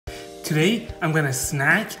Today I'm gonna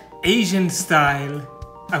snack Asian style.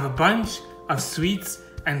 I have a bunch of sweets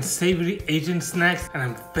and savory Asian snacks and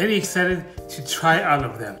I'm very excited to try all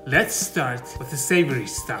of them. Let's start with the savory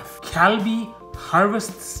stuff. CALBEE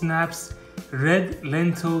Harvest Snaps Red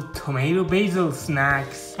Lentil Tomato Basil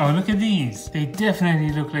Snacks. Oh, look at these. They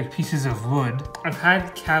definitely look like pieces of wood. I've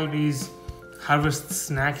had CALBEE's Harvest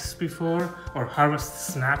Snacks before, or Harvest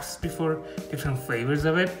Snaps before, different flavors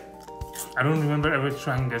of it. I don't remember ever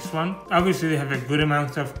trying this one. Obviously they have a good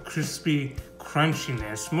amount of crispy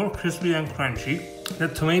crunchiness, more crispy than crunchy. The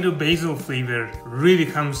tomato basil flavor really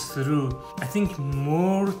comes through. I think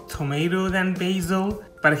more tomato than basil,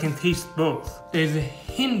 but I can taste both. There's a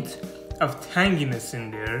hint of tanginess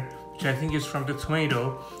in there, which I think is from the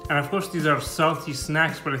tomato. And of course these are salty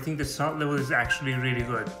snacks, but I think the salt level is actually really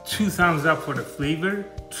good. 2 thumbs up for the flavor,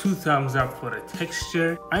 2 thumbs up for the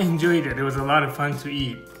texture. I enjoyed it, it was a lot of fun to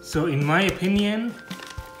eat. So in my opinion,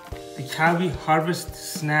 the CALBEE Harvest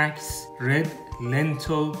Snacks Red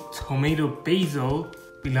Lentil Tomato Basil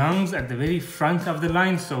belongs at the very front of the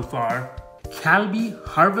line so far. CALBEE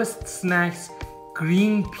Harvest Snacks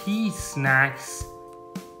Green Pea Snacks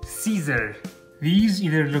Caesar. These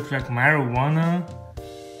either look like marijuana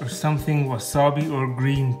or something wasabi or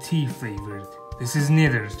green tea flavored. This is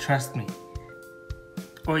neither, trust me.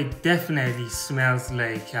 Oh, it definitely smells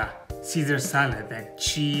like Caesar salad, that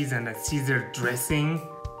cheese and that Caesar dressing.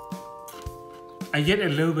 I get a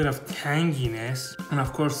little bit of tanginess and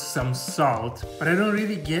of course some salt, but I don't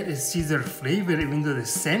really get a Caesar flavor even though the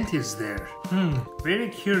scent is there. Very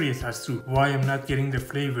curious as to why I'm not getting the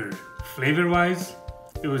flavor. Flavor wise,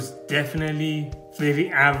 it was definitely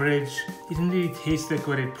very average. It didn't really taste like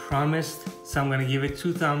what it promised, so I'm gonna give it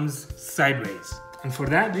 2 thumbs sideways. And for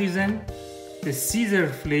that reason, the Caesar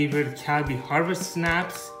flavored CALBEE Harvest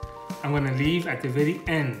Snaps, I'm gonna leave at the very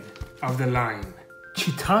end of the line.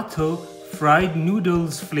 CHITATO fried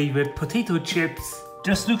noodles flavored potato chips.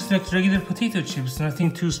 Just looks like regular potato chips,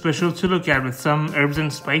 nothing too special to look at, with some herbs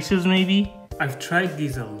and spices maybe. I've tried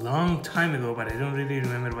these a long time ago, but I don't really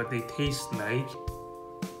remember what they taste like.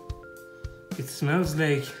 It smells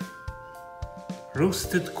like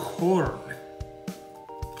roasted corn.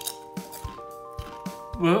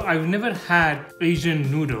 Well, I've never had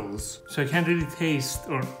Asian noodles, so I can't really taste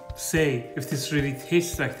or say if this really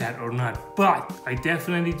tastes like that or not. But I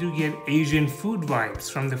definitely do get Asian food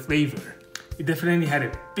vibes from the flavor. It definitely had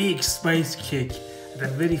a big spice kick at the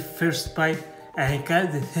very first bite, and I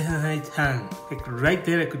got the tip of my tongue. Like right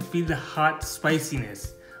there, I could feel the hot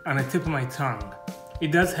spiciness on the tip of my tongue.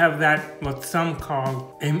 It does have that, what some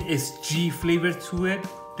call MSG flavor to it.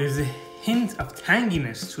 There's a hint of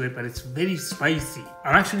tanginess to it, but it's very spicy.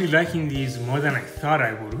 I'm actually liking these more than I thought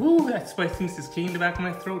I would. Ooh, that spiciness is kicking the back of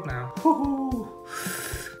my throat now. Ooh.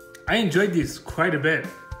 I enjoyed these quite a bit.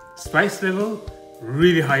 Spice level,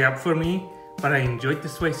 really high up for me, but I enjoyed the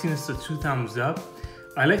spiciness, so 2 thumbs up.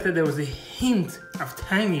 I like that there was a hint of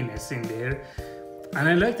tanginess in there, and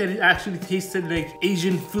I like that it actually tasted like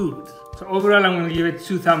Asian food. So overall, I'm gonna give it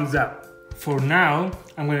 2 thumbs up. For now,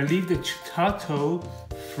 I'm gonna leave the CHITATO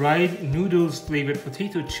fried noodles flavored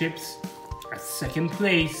potato chips at 2nd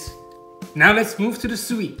place. Now let's move to the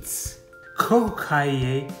sweets.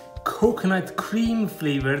 Kokkae coconut cream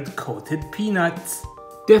flavored coated peanuts.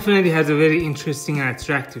 Definitely has a very interesting and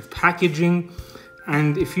attractive packaging.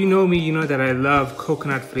 And if you know me, you know that I love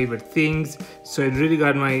coconut flavored things. So it really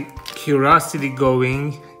got my curiosity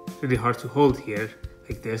going. Really hard to hold here,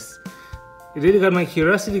 like this. It really got my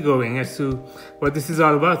curiosity going as to what this is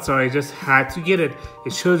all about, so I just had to get it.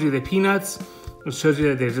 It shows you the peanuts, it shows you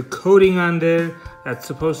that there's a coating on there that's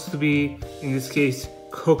supposed to be, in this case,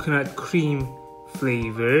 coconut cream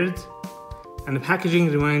flavored. And the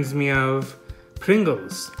packaging reminds me of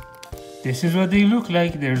Pringles. This is what they look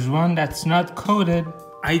like. There's one that's not coated.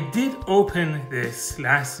 I did open this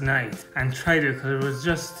last night and tried it because I was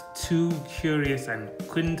just too curious and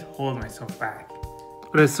couldn't hold myself back.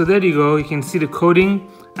 Alright, so there you go. You can see the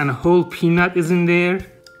coating and a whole peanut is in there.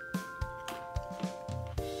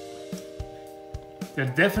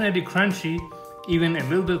 They're definitely crunchy, even a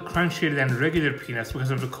little bit crunchier than regular peanuts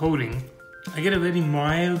because of the coating. I get a very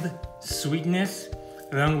mild sweetness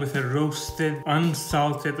along with a roasted,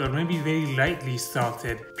 unsalted, or maybe very lightly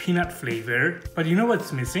salted peanut flavor. But you know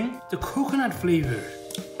what's missing? The coconut flavor.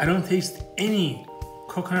 I don't taste any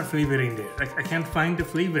coconut flavor in there. Like, I can't find the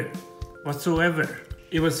flavor whatsoever.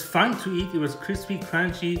 It was fun to eat, it was crispy,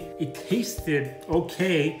 crunchy, it tasted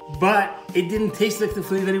okay, but it didn't taste like the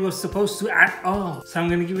flavor it was supposed to at all. So I'm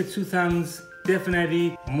gonna give it 2 thumbs,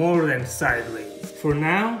 definitely more than sideways. For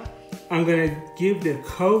now, I'm gonna give the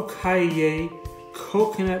Kokkae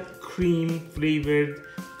coconut cream flavored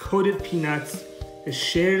coated peanuts, the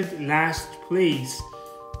shared last place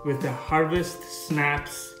with the Harvest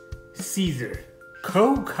Snaps Caesar.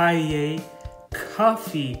 Kokaiye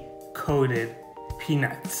coffee coated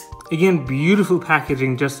peanuts. Again, beautiful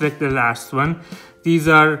packaging just like the last one. These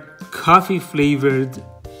are coffee flavored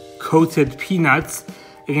coated peanuts.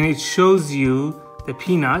 Again, it shows you the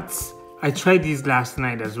peanuts. I tried these last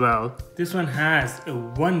night as well. This one has a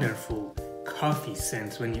wonderful coffee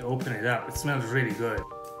scent when you open it up. It smells really good.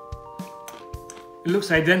 It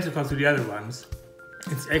looks identical to the other ones.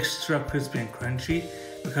 It's extra crispy and crunchy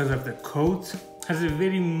because of the coat. Has a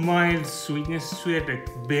very mild sweetness to it,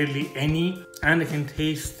 like barely any, and I can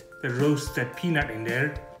taste the roasted peanut in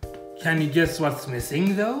there. Can you guess what's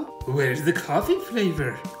missing though? Where's the coffee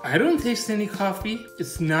flavor? I don't taste any coffee.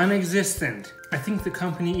 It's non-existent. I think the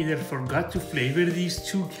company either forgot to flavor these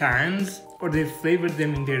two cans or they flavored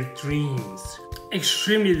them in their dreams.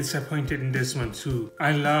 Extremely disappointed in this one too.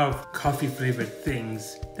 I love coffee flavored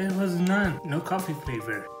things. There was none. No coffee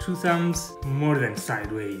flavor. 2 thumbs, more than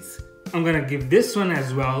sideways. I'm gonna give this one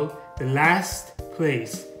as well the last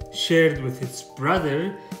place, shared with its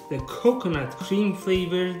brother, the coconut cream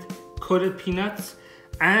flavored coated peanuts,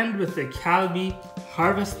 and with the CALBEE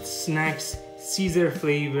Harvest Snacks Caesar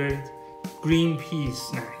flavored green pea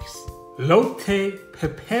snacks. Lotte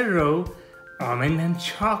Pepero Almond and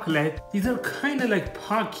Chocolate. These are kind of like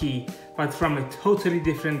Pocky, but from a totally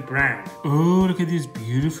different brand. Oh, look at these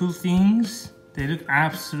beautiful things. They look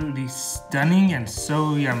absolutely stunning and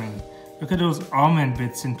so yummy. Look at those almond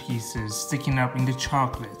bits and pieces sticking up in the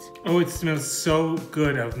chocolate. Oh, it smells so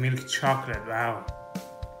good of milk chocolate, wow.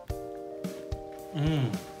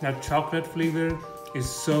 That chocolate flavor is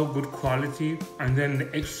so good quality. And then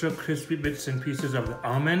the extra crispy bits and pieces of the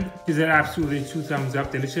almond. These are absolutely 2 thumbs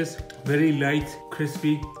up, delicious. Very light,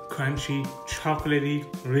 crispy, crunchy, chocolatey,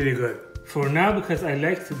 really good. For now, because I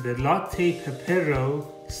liked the Lotte Pepero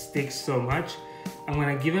sticks so much, I'm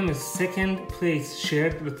gonna give him a second place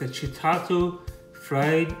shared with the CHITATO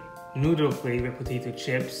fried noodle flavor potato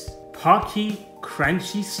chips. POCKY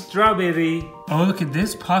CRUNCHY STRAWBERRY. Oh, look at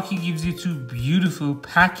this. Pocky gives you 2 beautiful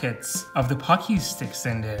packets of the Pocky sticks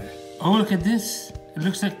in there. Oh, look at this. It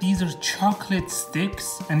looks like these are chocolate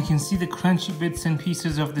sticks, and you can see the crunchy bits and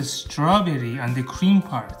pieces of the strawberry on the cream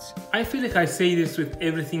part. I feel like I say this with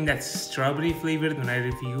everything that's strawberry flavored when I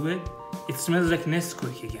review it. It smells like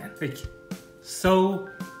Nesquik again. Like, so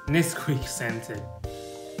Nesquik scented.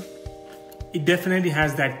 It definitely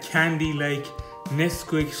has that candy-like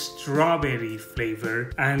Nesquik strawberry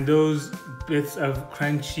flavor, and those bits of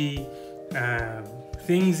crunchy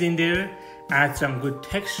things in there add some good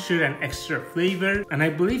texture and extra flavor. And I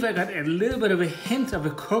believe I got a little bit of a hint of a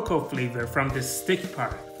cocoa flavor from the stick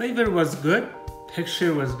part. Flavor was good,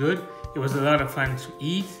 texture was good, it was a lot of fun to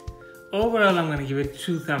eat. Overall, I'm gonna give it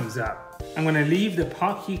 2 thumbs up. I'm gonna leave the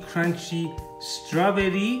Pocky Crunchy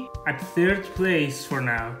Strawberry at 3rd place for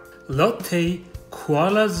now. Lotte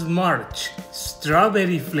Koala's March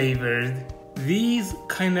strawberry flavored. These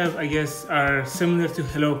kind of, I guess, are similar to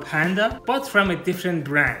Hello Panda, but from a different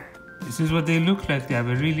brand. This is what they look like. They have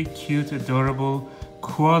a really cute, adorable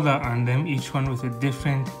koala on them, each one with a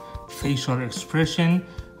different facial expression.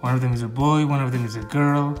 One of them is a boy, one of them is a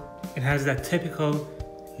girl. It has that typical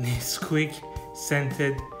Nesquik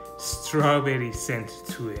scented strawberry scent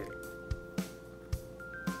to it.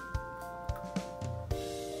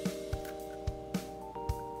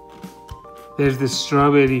 There's the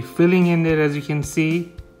strawberry filling in there, as you can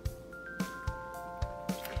see.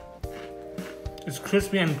 It's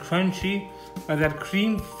crispy and crunchy, but that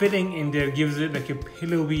cream filling in there gives it like a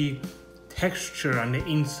pillowy texture on the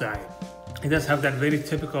inside. It does have that very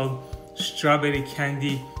typical strawberry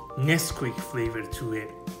candy Nesquik flavor to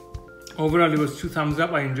it. Overall, it was 2 thumbs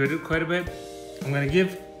up. I enjoyed it quite a bit. I'm gonna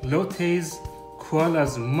give Lotte's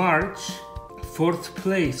Koala's March 4th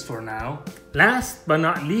place for now. Last but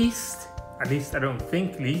not least, at least I don't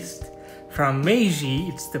think least, from Meiji,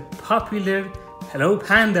 it's the popular Hello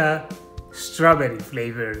Panda strawberry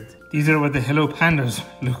flavored. These are what the Hello Pandas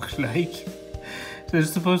look like. So they're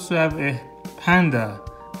supposed to have a panda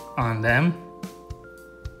on them.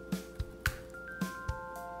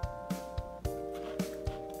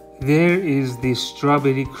 There is the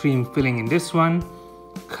strawberry cream filling in this one,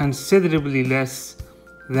 considerably less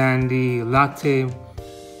than the Lotte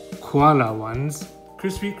Koala ones.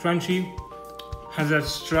 Crispy, crunchy, has that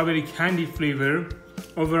strawberry candy flavor.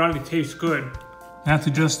 Overall, it tastes good. Now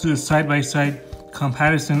to just do a side-by-side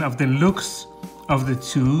comparison of the looks of the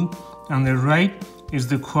two. On the right is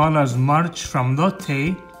the Koala's March from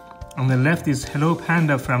Lotte. On the left is Hello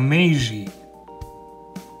Panda from Meiji.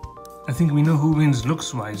 I think we know who wins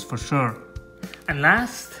looks-wise for sure. And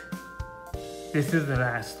last, this is the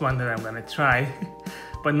last one that I'm gonna try,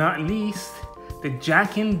 but not least, the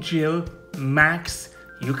JACK'N'JILL MAXX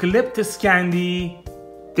Eucalyptus candy.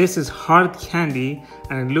 This is hard candy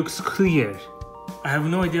and it looks clear. I have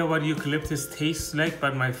no idea what eucalyptus tastes like,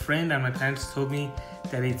 but my friend and my parents told me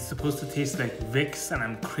that it's supposed to taste like VICKS, and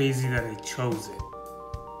I'm crazy that I chose it.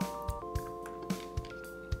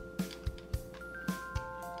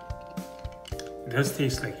 It does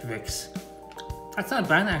taste like VICKS. That's not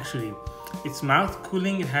bad actually. It's mouth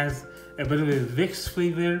cooling, it has a bit of a VICKS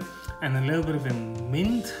flavor and a little bit of a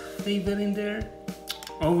mint flavor in there.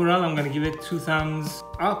 Overall, I'm gonna give it 2 thumbs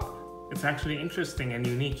up. It's actually interesting and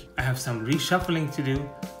unique. I have some reshuffling to do.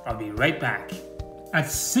 I'll be right back. At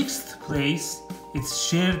 6th place, it's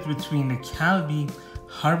shared between the CALBEE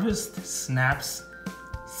Harvest Snaps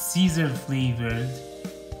Caesar flavored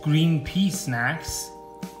green pea snacks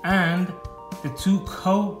and the 2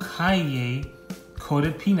 Kokkaye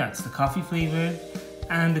coated peanuts, the coffee flavored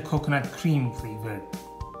and the coconut cream flavored.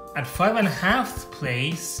 At 5.5th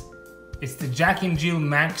place, it's the JACK'N'JILL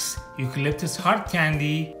MAXX Eucalyptus Hard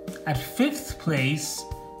Candy. At 5th place,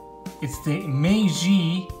 it's the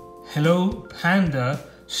MEIJI Hello Panda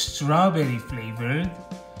Strawberry flavored.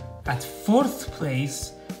 At 4th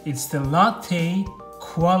place, it's the LOTTE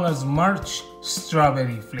Koala's March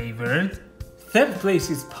Strawberry flavored. 3rd place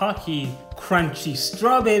is POCKY Crunchy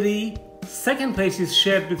Strawberry. 2nd place is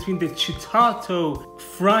shared between the CHITATO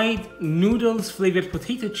fried noodles flavored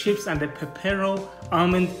potato chips and the Pepero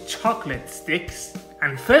Almond Chocolate sticks.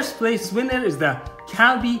 And 1st place winner is the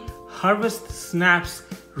CALBEE Harvest Snaps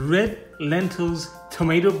Red Lentils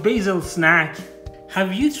Tomato Basil snack.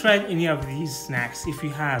 Have you tried any of these snacks? If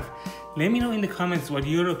you have, let me know in the comments what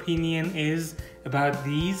your opinion is about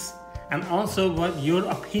these, and also what your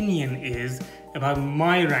opinion is about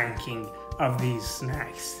my ranking of these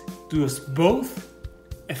snacks. Do us both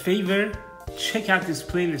a favor, check out this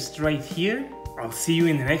playlist right here. I'll see you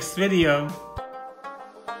in the next video.